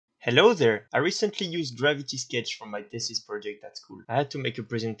Hello there! I recently used Gravity Sketch for my thesis project at school. I had to make a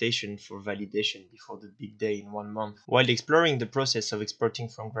presentation for validation before the big day in 1 month. While exploring the process of exporting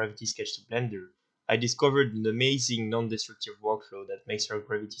from Gravity Sketch to Blender, I discovered an amazing non-destructive workflow that makes our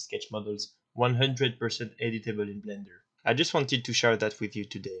Gravity Sketch models 100% editable in Blender. I just wanted to share that with you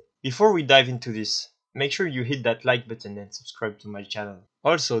today. Before we dive into this, make sure you hit that like button and subscribe to my channel.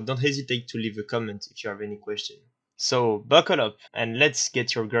 Also, don't hesitate to leave a comment if you have any question. So buckle up and let's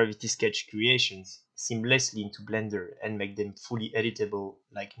get your Gravity Sketch creations seamlessly into Blender and make them fully editable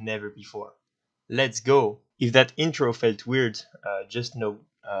like never before. Let's go! If that intro felt weird, just know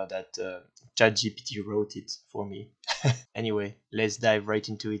that ChatGPT wrote it for me. Anyway, let's dive right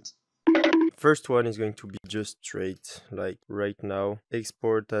into it. First one is going to be just straight, like right now.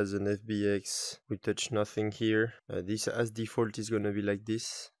 Export as an FBX. We touch nothing here. This as default is going to be like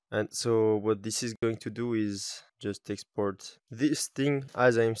this. And so what this is going to do is just export this thing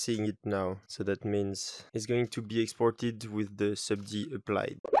as I'm seeing it now. So that means it's going to be exported with the sub-D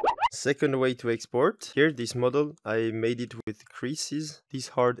applied. Second way to export, here this model, I made it with creases. These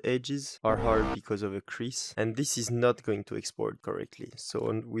hard edges are hard because of a crease, and this is not going to export correctly.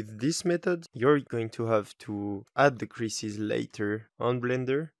 So with this method, you're going to have to add the creases later on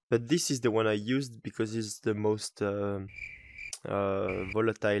Blender, but this is the one I used because it's the most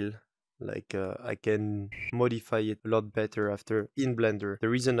volatile. I can modify it a lot better after in Blender. The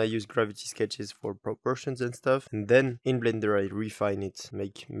reason I use Gravity Sketch is for proportions and stuff, and then in Blender I refine it,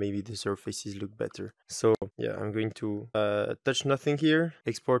 make maybe the surfaces look better. So yeah, I'm going to touch nothing here,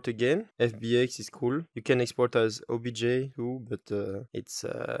 export again. FBX is cool. You can export as OBJ too, but it's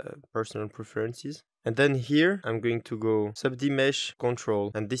personal preferences. And then here, I'm going to go sub-D mesh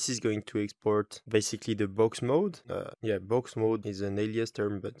control, and this is going to export basically the box mode. Box mode is an alias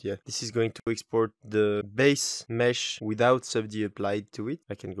term, but yeah, this is going to export the base mesh without sub-D applied to it.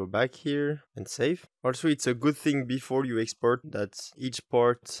 I can go back here and save. Also, it's a good thing before you export that each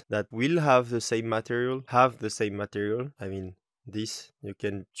part that will have the same material, I mean, this, you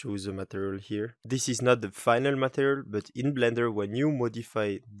can choose a material here. This is not the final material, but in Blender, when you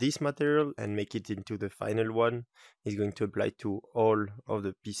modify this material and make it into the final one, it's going to apply to all of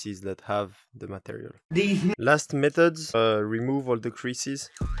the pieces that have the material. Last methods, remove all the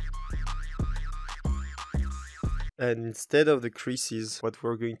creases. And instead of the creases, what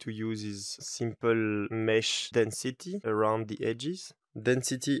we're going to use is simple mesh density around the edges.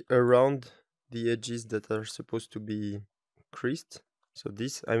 Density around the edges that are supposed to be creased. So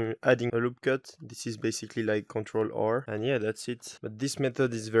this, I'm adding a loop cut. This is basically like Control R, and yeah, that's it. But this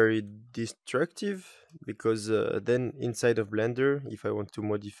method is very destructive because then inside of Blender, if I want to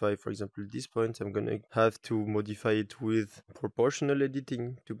modify, for example, this point, I'm gonna have to modify it with proportional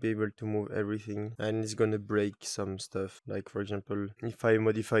editing to be able to move everything, and it's gonna break some stuff. Like for example, if I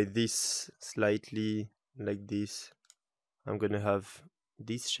modify this slightly like this, I'm gonna have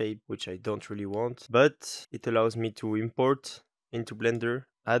this shape, which I don't really want, but it allows me to import into Blender,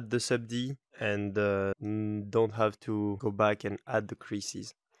 add the sub-D, and don't have to go back and add the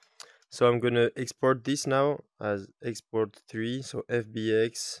creases. So I'm gonna export this now as export 3, so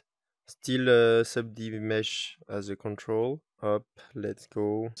FBX, still sub-D mesh as a control. Up, let's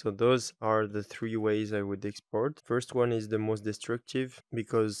go. So those are the 3 ways I would export. First one is the most destructive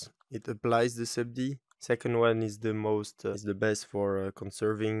because it applies the sub-D. Second one is the best for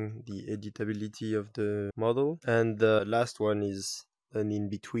conserving the editability of the model, and the last one is an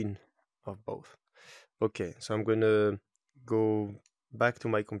in-between of both. Okay, so I'm gonna go back to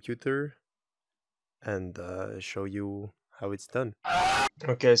my computer and show you how it's done.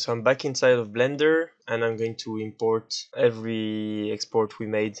 Okay, so I'm back inside of Blender and I'm going to import every export we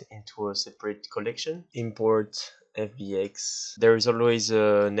made into a separate collection. Import FBX. There is always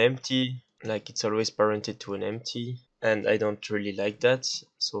an empty, like it's always parented to an empty, and I don't really like that.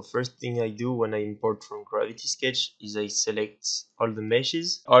 So first thing I do when I import from Gravity Sketch is I select all the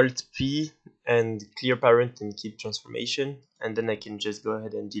meshes, Alt P and clear parent and keep transformation, and then I can just go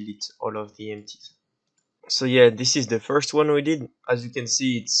ahead and delete all of the empties. So yeah, this is the first one we did. As you can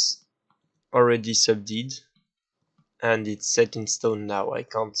see, it's already sub-D'd and it's set in stone now. I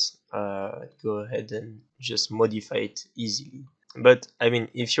can't go ahead and just modify it easily. But I mean,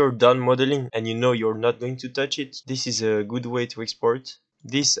 if you're done modeling and you know you're not going to touch it, this is a good way to export.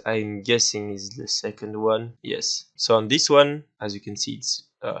 This, I'm guessing, is the second one. Yes. So on this one, as you can see, it's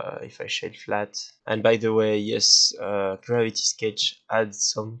if I shade flat. And by the way, yes, Gravity Sketch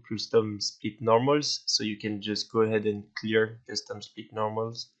adds some custom split normals, so you can just go ahead and clear custom split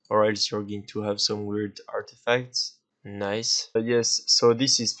normals, or else you're going to have some weird artifacts. Nice. Yes, so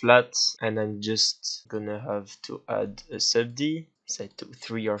this is flat, and I'm just gonna have to add a sub-D. set to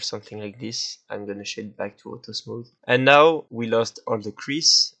 3 or something like this. I'm gonna shade back to auto smooth. And now we lost all the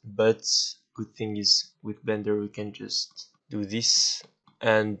crease, but good thing is with Blender we can just do this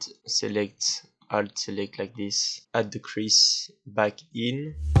and select, alt select like this, add the crease back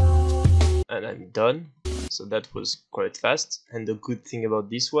in, and I'm done. So that was quite fast. And the good thing about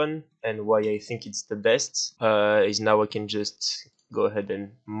this one, and why I think it's the best, is now I can just go ahead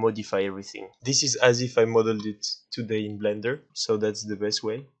and modify everything. This is as if I modeled it today in Blender, so that's the best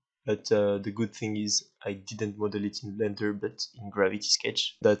way. But the good thing is I didn't model it in Blender, but in Gravity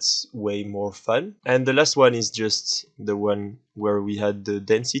Sketch. That's way more fun. And the last one is just the one where we had the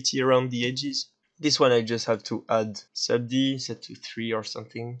density around the edges. This one I just have to add sub D, set to 3 or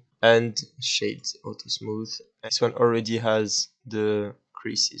something, and shade auto smooth. This one already has the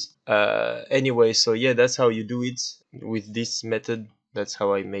creases. Anyway, so yeah, that's how you do it with this method. That's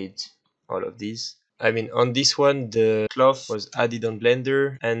how I made all of these. I mean, on this one, the cloth was added on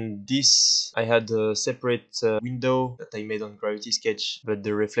Blender, and this, I had a separate window that I made on Gravity Sketch, but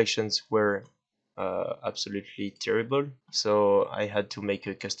the reflections were absolutely terrible, so I had to make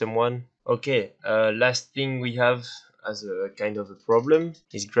a custom one. Okay, last thing we have as a kind of a problem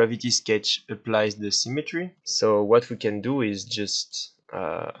is Gravity Sketch applies the symmetry. So what we can do is just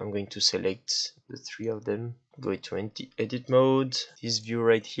I'm going to select the 3 of them, go to edit mode, this view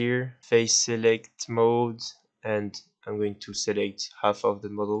right here, face select mode, and I'm going to select half of the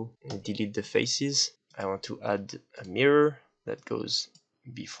model and delete the faces. I want to add a mirror that goes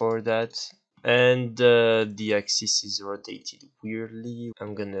before that, and the axis is rotated weirdly.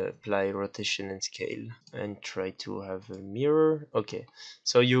 I'm gonna apply rotation and scale and try to have a mirror. Okay,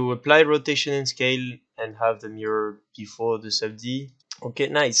 so you apply rotation and scale and have the mirror before the sub D. Okay,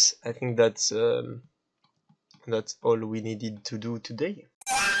 nice. I think that's all we needed to do today.